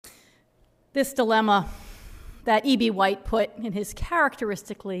This dilemma that E.B. White put in his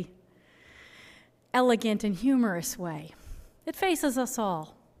characteristically elegant and humorous way, it faces us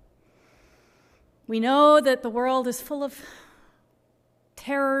all. We know that the world is full of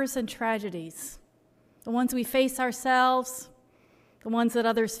terrors and tragedies, the ones we face ourselves, the ones that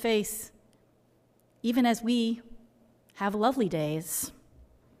others face, even as we have lovely days.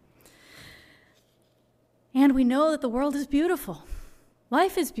 And we know that the world is beautiful.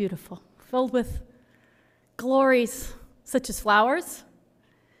 Life is beautiful, filled with glories such as flowers,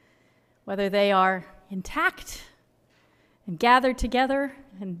 whether they are intact and gathered together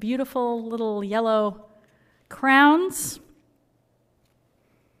in beautiful little yellow crowns,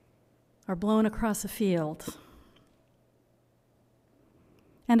 or blown across a field.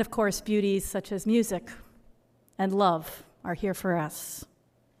 And of course, beauties such as music and love are here for us.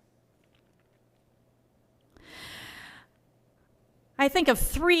 I think of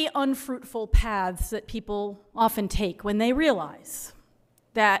three unfruitful paths that people often take when they realize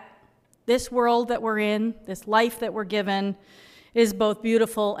that this world that we're in, this life that we're given, is both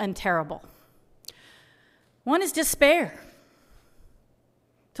beautiful and terrible. One is despair.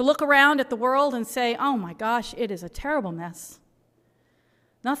 To look around at the world and say, oh my gosh, it is a terrible mess.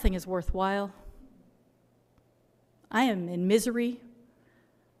 Nothing is worthwhile. I am in misery.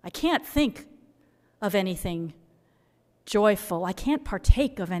 I can't think of anything joyful. I can't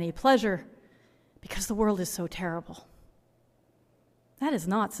partake of any pleasure because the world is so terrible. That is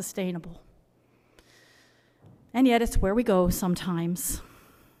not sustainable. And yet it's where we go sometimes.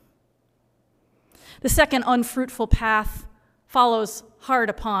 The second unfruitful path follows hard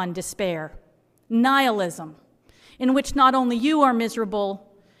upon despair, nihilism, in which not only you are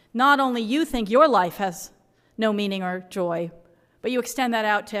miserable, not only you think your life has no meaning or joy, but you extend that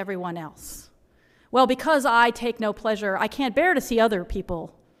out to everyone else. Well, because I take no pleasure, I can't bear to see other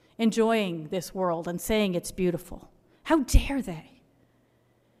people enjoying this world and saying it's beautiful. How dare they?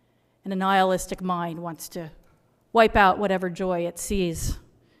 And a nihilistic mind wants to wipe out whatever joy it sees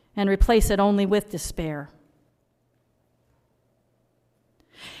and replace it only with despair.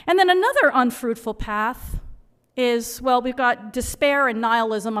 And then another unfruitful path is, well, we've got despair and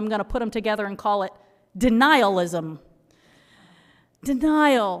nihilism. I'm going to put them together and call it denialism.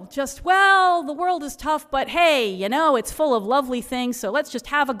 Denial, just, well, the world is tough, but hey, you know, it's full of lovely things, so let's just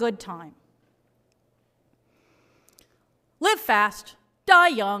have a good time. Live fast, die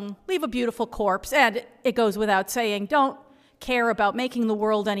young, leave a beautiful corpse, and it goes without saying, don't care about making the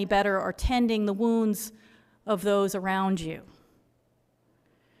world any better or tending the wounds of those around you.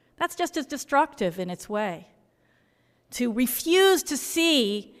 That's just as destructive in its way. To refuse to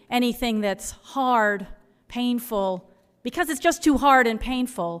see anything that's hard, painful, because it's just too hard and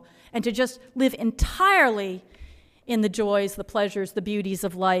painful, and to just live entirely in the joys, the pleasures, the beauties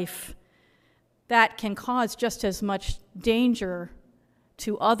of life, that can cause just as much danger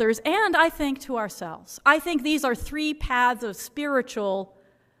to others and, I think, to ourselves. I think these are three paths of spiritual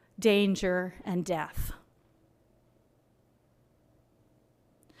danger and death.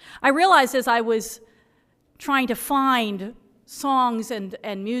 I realized as I was trying to find songs and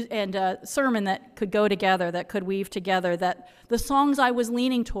a sermon that could go together, that could weave together, that the songs I was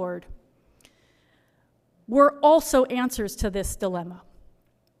leaning toward were also answers to this dilemma.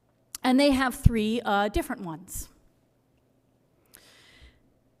 And they have three different ones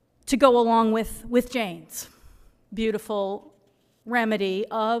to go along with Jane's beautiful remedy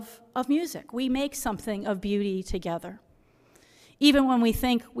of music. We make something of beauty together, even when we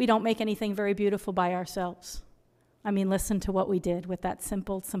think we don't make anything very beautiful by ourselves. I mean, listen to what we did with that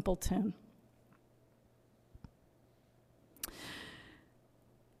simple, simple tune.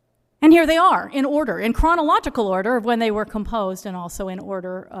 And here they are, in order, in chronological order of when they were composed and also in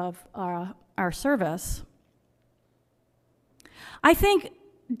order of our service. I think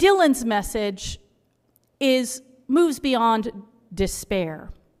Dylan's message moves beyond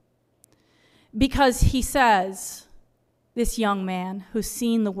despair because he says, this young man who's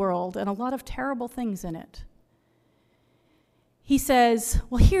seen the world and a lot of terrible things in it, he says,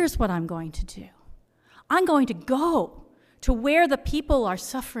 well, here's what I'm going to do. I'm going to go to where the people are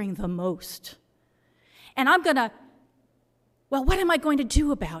suffering the most. And what am I going to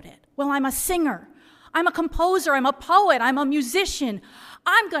do about it? Well, I'm a singer. I'm a composer. I'm a poet. I'm a musician.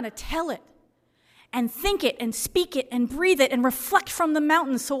 I'm going to tell it and think it and speak it and breathe it and reflect from the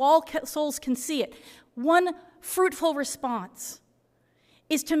mountains so all souls can see it. One fruitful response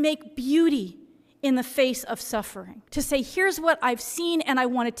is to make beauty in the face of suffering, to say, here's what I've seen, and I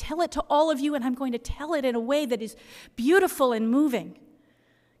want to tell it to all of you, and I'm going to tell it in a way that is beautiful and moving,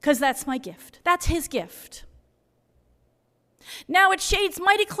 because that's my gift. That's his gift. Now, it shades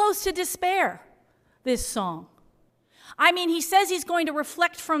mighty close to despair, this song. I mean, he says he's going to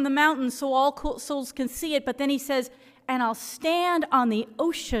reflect from the mountains so all souls can see it, but then he says, and I'll stand on the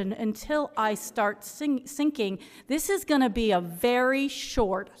ocean until I start sinking. This is going to be a very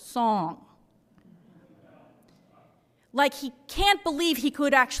short song. Like, he can't believe he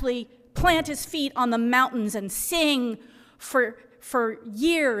could actually plant his feet on the mountains and sing for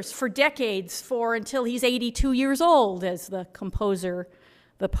years, for decades, until he's 82 years old, as the composer,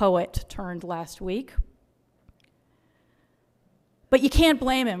 the poet, turned last week. But you can't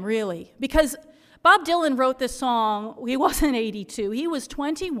blame him, really, because Bob Dylan wrote this song. He wasn't 82. He was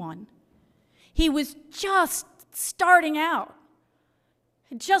 21. He was just starting out.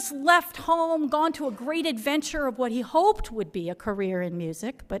 Had just left home, gone to a great adventure of what he hoped would be a career in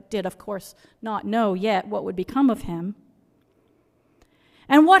music, but did, of course, not know yet what would become of him.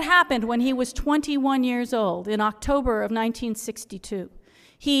 And what happened when he was 21 years old in October of 1962?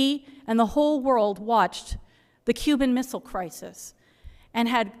 He and the whole world watched the Cuban Missile Crisis and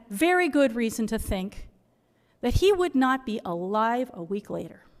had very good reason to think that he would not be alive a week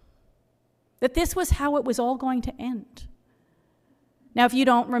later, that this was how it was all going to end. Now, if you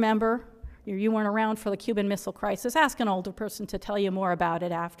don't remember, or you weren't around for the Cuban Missile Crisis, ask an older person to tell you more about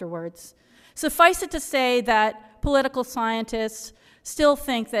it afterwards. Suffice it to say that political scientists still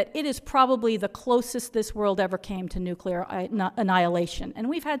think that it is probably the closest this world ever came to nuclear annihilation, and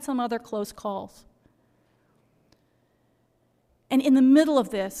we've had some other close calls. And in the middle of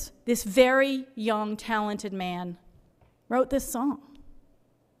this very young, talented man wrote this song.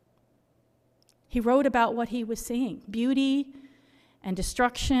 He wrote about what he was seeing, beauty and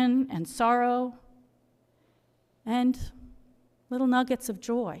destruction and sorrow and little nuggets of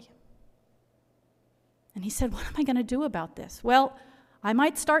joy. And he said, what am I going to do about this? Well, I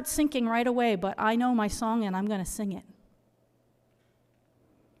might start sinking right away, but I know my song and I'm going to sing it.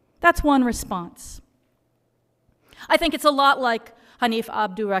 That's one response. I think it's a lot like Hanif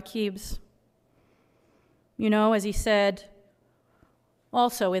Abdurraqib's. You know, as he said,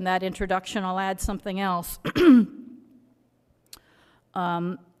 also in that introduction, I'll add something else.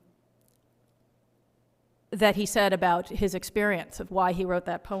 That he said about his experience of why he wrote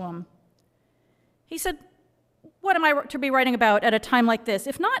that poem. He said, what am I to be writing about at a time like this,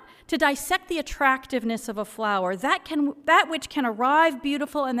 if not to dissect the attractiveness of a flower, that which can arrive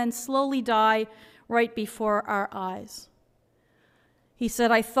beautiful and then slowly die right before our eyes? He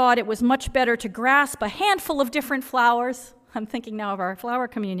said, I thought it was much better to grasp a handful of different flowers. I'm thinking now of our flower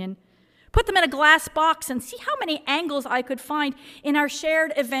communion. Put them in a glass box and see how many angles I could find in our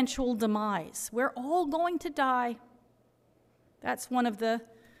shared eventual demise. We're all going to die. That's one of the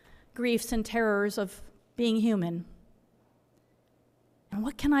griefs and terrors of being human. And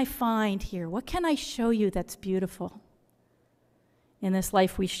what can I find here? What can I show you that's beautiful in this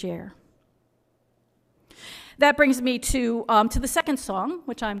life we share? That brings me to the second song,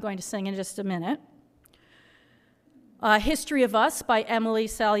 which I'm going to sing in just a minute. History of Us by Emily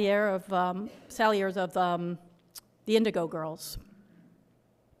Saliers of the Indigo Girls.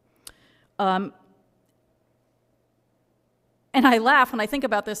 And I laugh when I think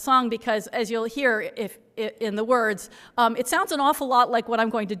about this song because, as you'll hear in the words, it sounds an awful lot like what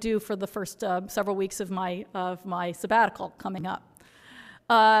I'm going to do for the first several weeks of my sabbatical coming up.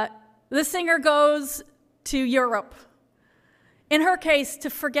 The singer goes to Europe, in her case,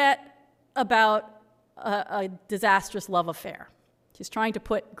 to forget about a disastrous love affair. She's trying to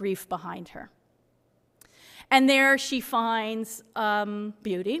put grief behind her. And there she finds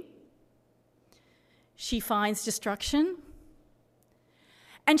beauty. She finds destruction.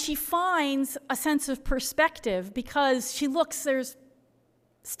 And she finds a sense of perspective because she looks, there's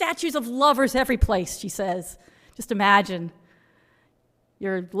statues of lovers every place, she says. Just imagine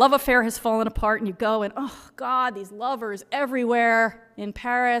your love affair has fallen apart and you go and, oh God, these lovers everywhere in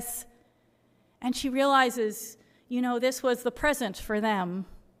Paris. And she realizes, you know, this was the present for them,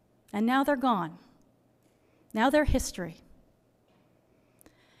 and now they're gone. Now they're history.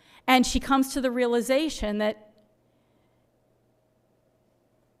 And she comes to the realization that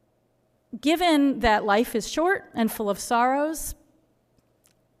given that life is short and full of sorrows,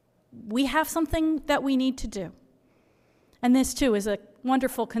 we have something that we need to do. And this, too, is a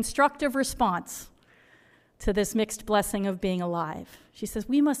wonderful constructive response to this mixed blessing of being alive. She says,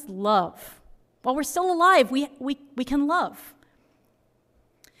 we must love. While we're still alive, we can love.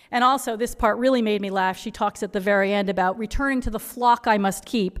 And also, this part really made me laugh. She talks at the very end about returning to the flock I must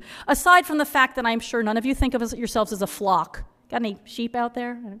keep, aside from the fact that I'm sure none of you think of yourselves as a flock. Got any sheep out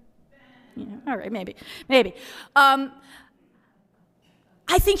there? Yeah, all right, maybe. I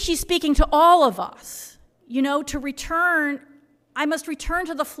think she's speaking to all of us, you know, to return I must return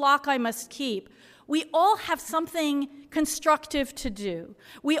to the flock I must keep. We all have something constructive to do.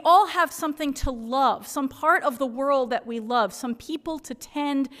 We all have something to love, some part of the world that we love, some people to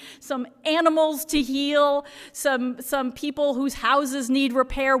tend, some animals to heal, some people whose houses need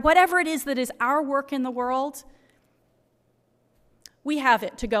repair, whatever it is that is our work in the world. We have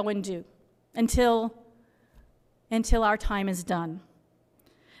it to go and do until our time is done.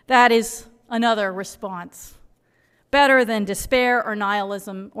 That is another response, better than despair or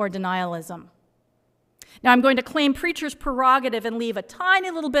nihilism or denialism. Now, I'm going to claim preacher's prerogative and leave a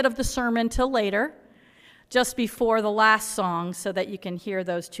tiny little bit of the sermon till later, just before the last song, so that you can hear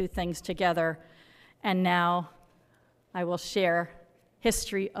those two things together. And now I will share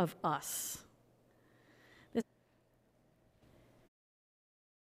History of Us.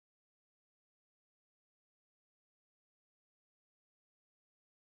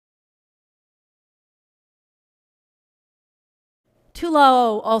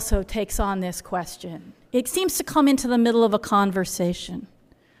 Tulao also takes on this question. It seems to come into the middle of a conversation.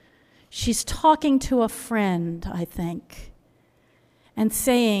 She's talking to a friend, I think, and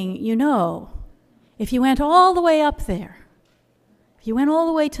saying, you know, if you went all the way up there, if you went all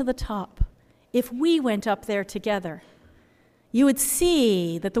the way to the top, if we went up there together, you would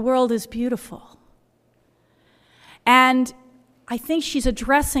see that the world is beautiful. And I think she's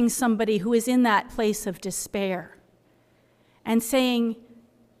addressing somebody who is in that place of despair and saying,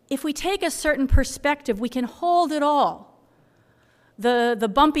 if we take a certain perspective, we can hold it all.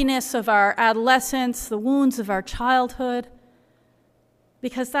 The bumpiness of our adolescence, the wounds of our childhood,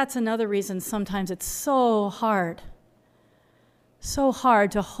 because that's another reason sometimes it's so hard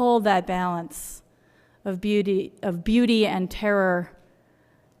to hold that balance of beauty and terror,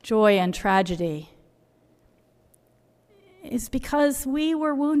 joy and tragedy, is because we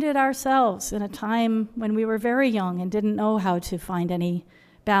were wounded ourselves in a time when we were very young and didn't know how to find any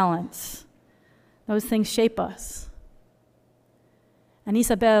balance. Those things shape us. And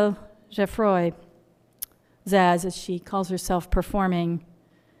Isabelle Geoffroy, Zaz, as she calls herself performing,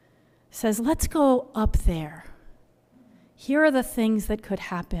 says, let's go up there. Here are the things that could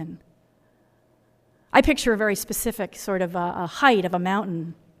happen. I picture a very specific sort of a height of a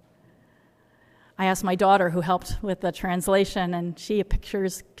mountain. I asked my daughter, who helped with the translation, and she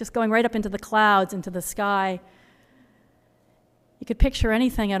pictures just going right up into the clouds, into the sky. You could picture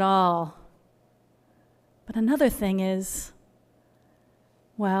anything at all. But another thing is,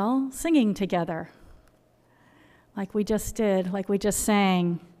 well, singing together, like we just did, like we just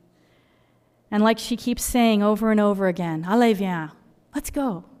sang. And like she keeps saying over and over again, allez, viens, let's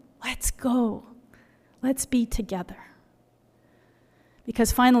go, let's be together.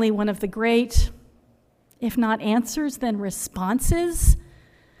 Because finally, one of the great, if not answers, then responses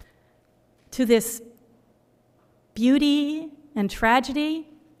to this beauty and tragedy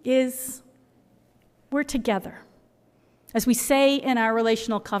is we're together. As we say in our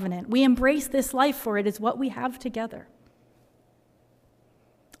relational covenant, we embrace this life, for it is what we have together.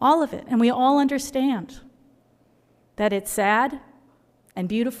 All of it, and we all understand that it's sad and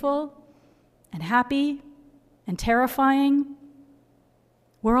beautiful and happy and terrifying.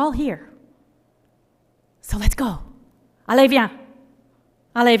 We're all here. So let's go. Allez, viens.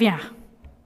 Allez, viens.